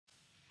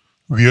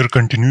We are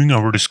continuing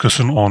our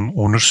discussion on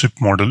ownership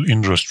model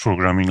in Rust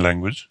programming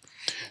language.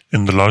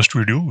 In the last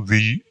video,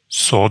 we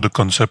saw the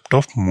concept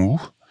of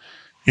move.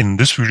 In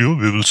this video,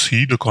 we will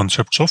see the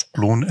concepts of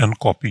clone and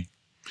copy.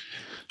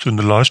 So in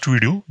the last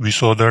video, we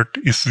saw that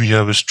if we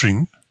have a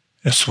string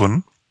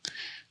s1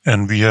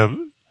 and we have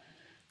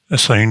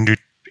assigned it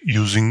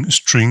using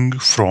string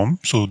from,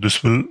 so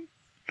this will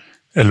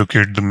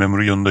allocate the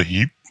memory on the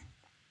heap,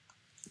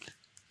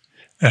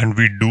 and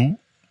we do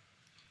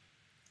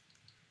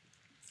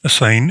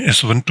assign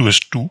s1 to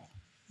s2,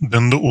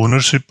 then the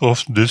ownership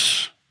of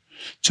this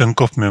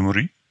chunk of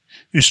memory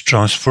is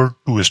transferred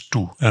to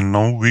s2, and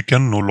now we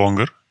can no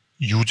longer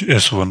use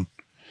s1.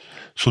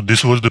 So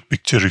this was the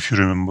picture, if you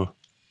remember.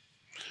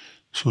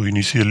 So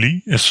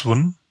initially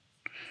s1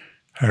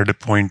 had a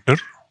pointer,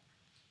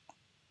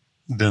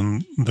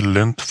 then the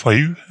length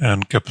 5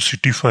 and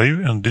capacity 5,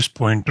 and this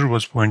pointer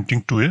was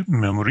pointing to a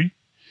memory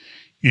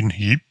in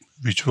heap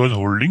which was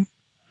holding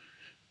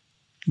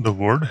the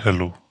word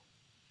hello.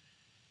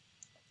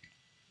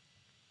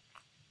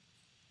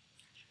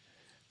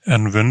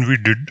 And when we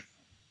did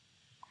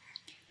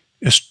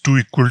s2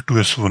 equal to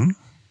s1,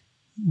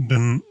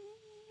 then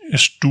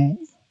s2,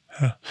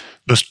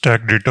 the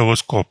stack data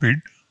was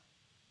copied.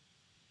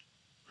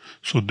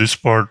 So this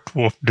part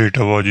of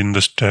data was in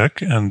the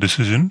stack and this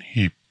is in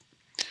heap.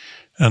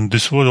 And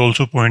this was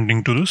also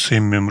pointing to the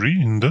same memory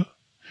in the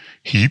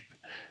heap,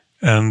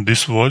 and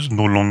this was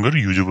no longer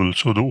usable.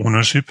 So the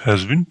ownership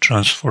has been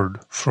transferred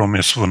from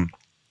s1.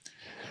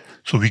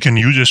 So we can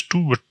use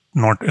s2 but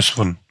not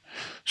s1.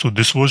 So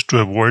this was to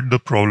avoid the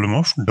problem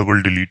of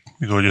double delete,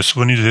 because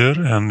s1 is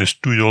here and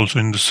s2 is also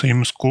in the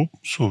same scope.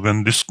 So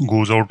when this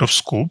goes out of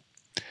scope,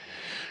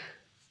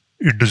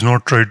 it does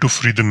not try to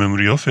free the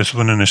memory of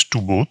s1 and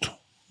s2 both,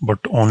 but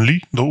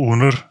only the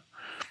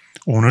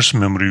owner's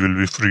memory will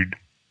be freed.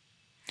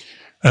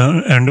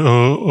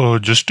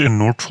 Just a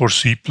note for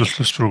C++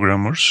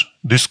 programmers,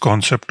 this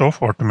concept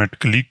of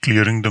automatically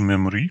clearing the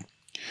memory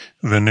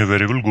when a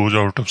variable goes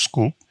out of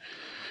scope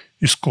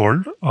is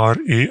called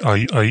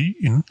RAII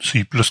in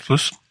C++,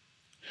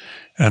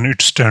 and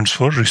it stands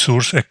for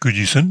Resource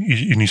Acquisition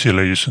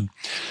Initialization.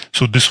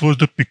 So this was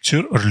the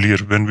picture earlier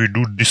when we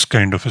do this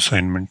kind of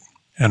assignment,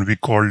 and we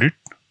called it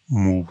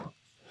move.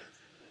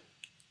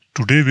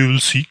 Today we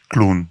will see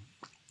clone.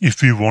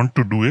 If we want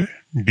to do a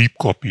deep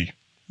copy,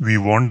 we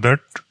want that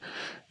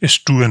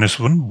s2 and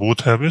s1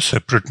 both have a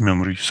separate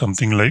memory,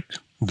 something like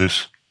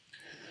this.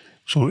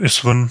 So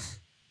s1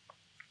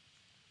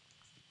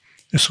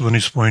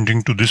 is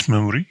pointing to this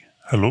memory,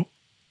 hello,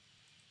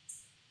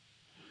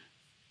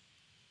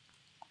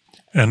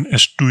 and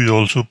s2 is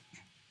also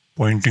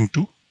pointing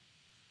to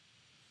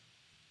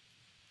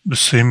the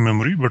same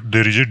memory, but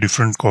there is a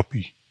different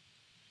copy.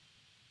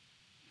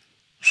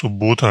 So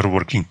both are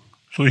working.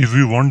 So if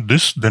we want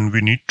this, then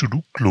we need to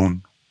do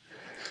clone.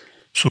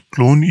 So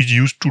clone is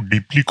used to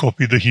deeply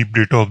copy the heap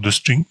data of the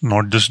string,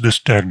 not just the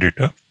stack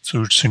data.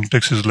 So its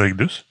syntax is like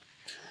this.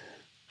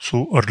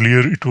 So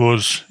earlier it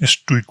was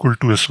s2 equal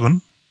to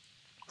s1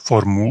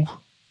 for move.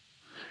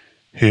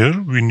 Here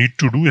we need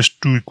to do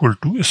s2 equal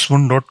to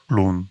s1 dot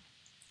clone.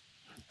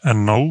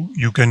 And now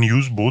you can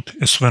use both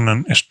s1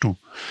 and s2.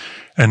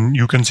 And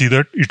you can see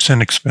that it's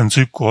an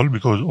expensive call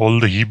because all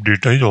the heap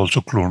data is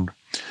also cloned.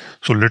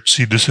 So let's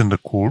see this in the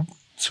code.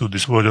 So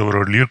this was our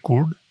earlier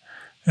code.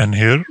 And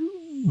here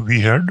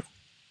we had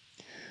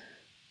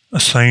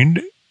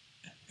assigned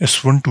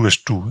s1 to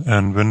s2,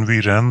 and when we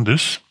ran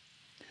this,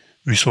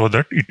 we saw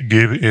that it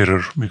gave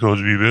error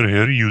because we were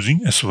here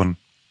using s1.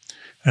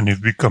 And if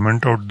we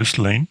comment out this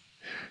line,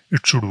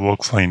 it should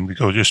work fine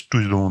because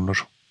s2 is the owner.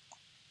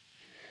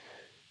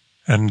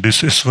 And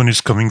this s1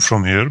 is coming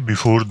from here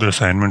before the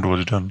assignment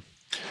was done.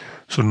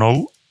 So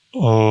now,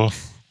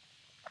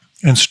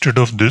 instead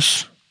of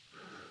this,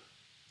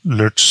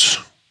 let's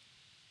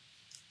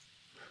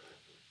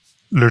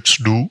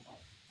do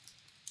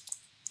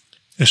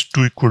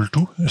s2 equal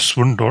to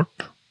s1 dot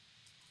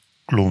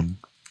clone.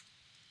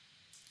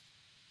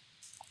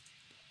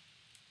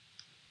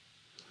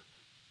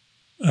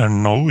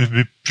 And now if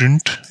we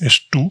print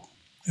s2,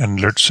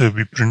 and let's say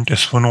we print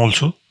s1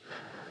 also,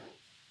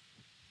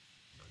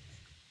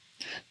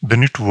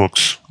 then it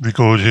works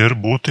because here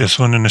both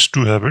s1 and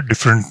s2 have a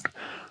different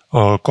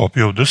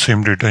copy of the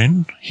same data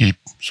in heap.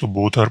 So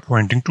both are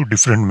pointing to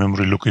different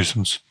memory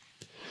locations.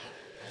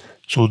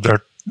 So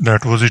that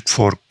was it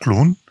for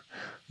clone.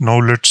 Now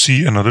let's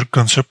see another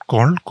concept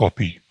called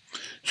copy.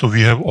 So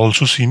we have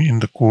also seen in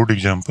the code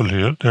example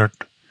here that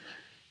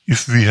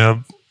if we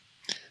have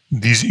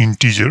these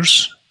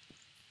integers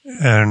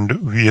and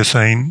we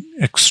assign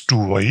x to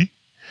y,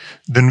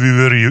 then we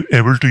were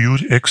able to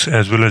use x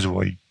as well as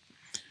y.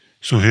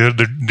 So here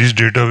these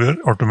data were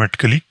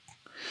automatically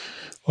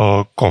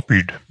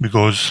copied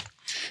because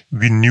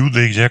we knew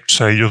the exact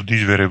size of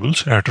these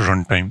variables at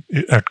runtime,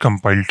 at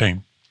compile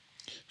time.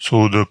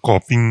 So the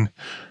copying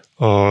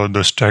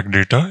the stack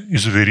data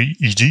is very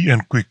easy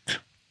and quick.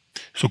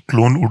 So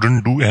clone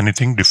wouldn't do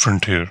anything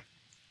different here.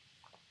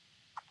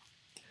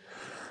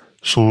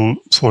 So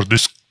for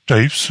this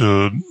types,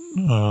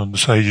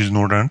 the size is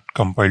node and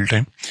compile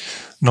time.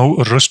 Now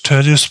Rust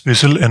has a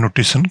special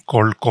annotation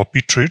called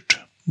copy trait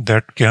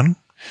that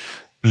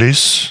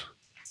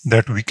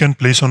we can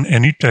place on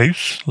any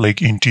types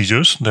like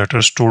integers that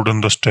are stored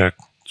on the stack.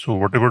 So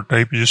whatever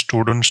type is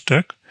stored on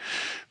stack,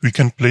 we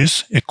can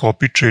place a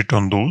copy trait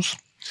on those.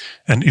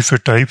 And if a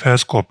type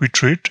has copy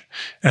trait,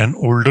 an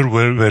older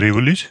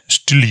variable is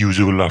still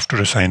usable after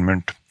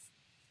assignment.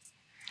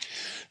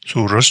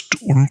 So Rust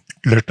won't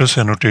let us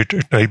annotate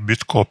a type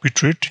with copy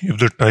trait if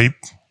the type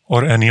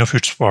or any of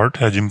its part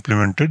has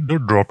implemented the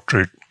drop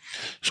trait.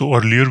 So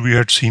earlier we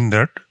had seen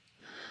that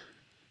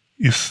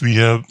if we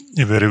have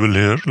a variable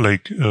here,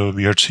 like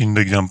we had seen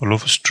the example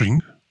of a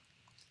string,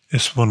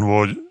 S1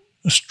 was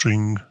a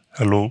string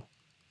hello,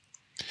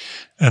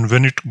 and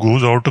when it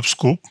goes out of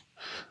scope,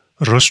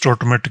 Rust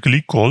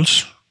automatically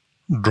calls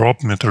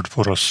drop method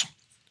for us,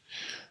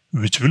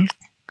 which will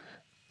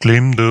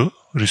claim the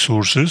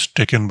resources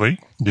taken by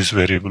this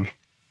variable.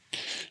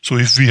 So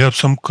if we have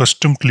some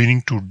custom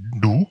cleaning to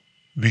do,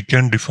 we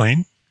can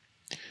define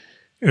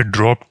a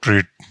drop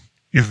trait.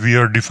 If we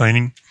are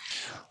defining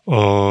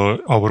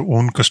our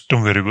own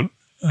custom variable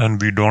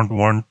and we don't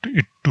want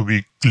it to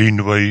be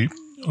cleaned by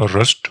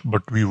Rust,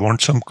 but we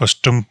want some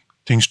custom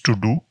things to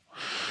do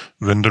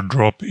when the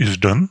drop is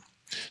done,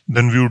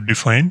 then we would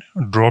define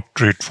a drop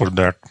trait for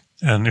that.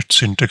 And its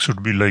syntax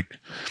would be like,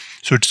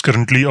 so it's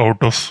currently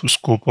out of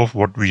scope of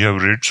what we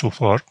have read so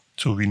far.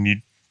 So we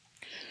need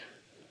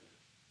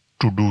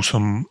to do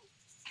some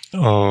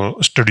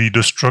study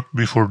the struct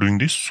before doing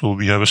this. So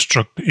we have a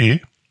struct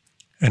A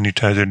and it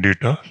has a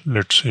data,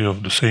 let's say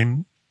of the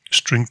same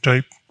string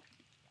type.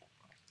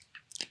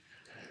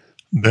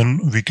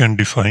 Then we can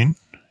define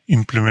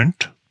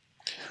implement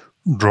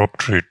drop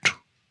trait.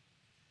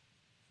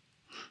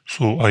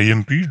 So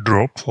IMP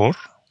drop for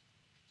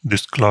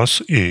this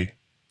class A,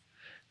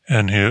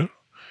 and here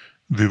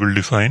we will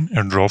define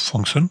a drop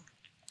function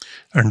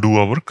and do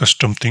our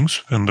custom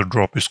things when the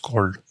drop is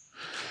called.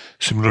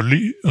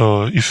 Similarly,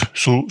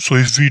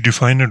 if we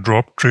define a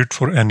drop trait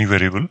for any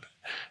variable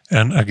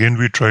and again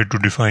we try to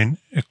define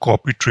a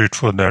copy trait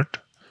for that,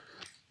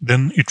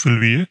 then it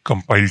will be a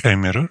compile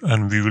time error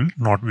and we will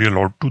not be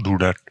allowed to do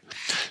that.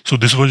 So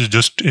this was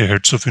just a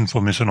heads of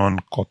information on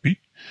copy.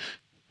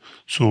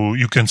 So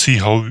you can see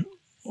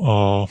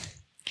how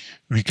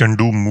we can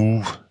do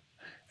move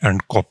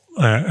and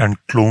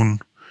clone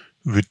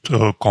with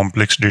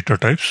complex data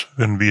types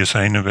when we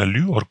assign a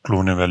value or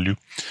clone a value.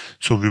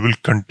 So we will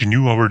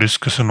continue our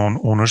discussion on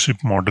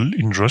ownership model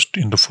in Rust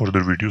in the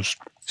further videos.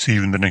 See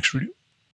you in the next video.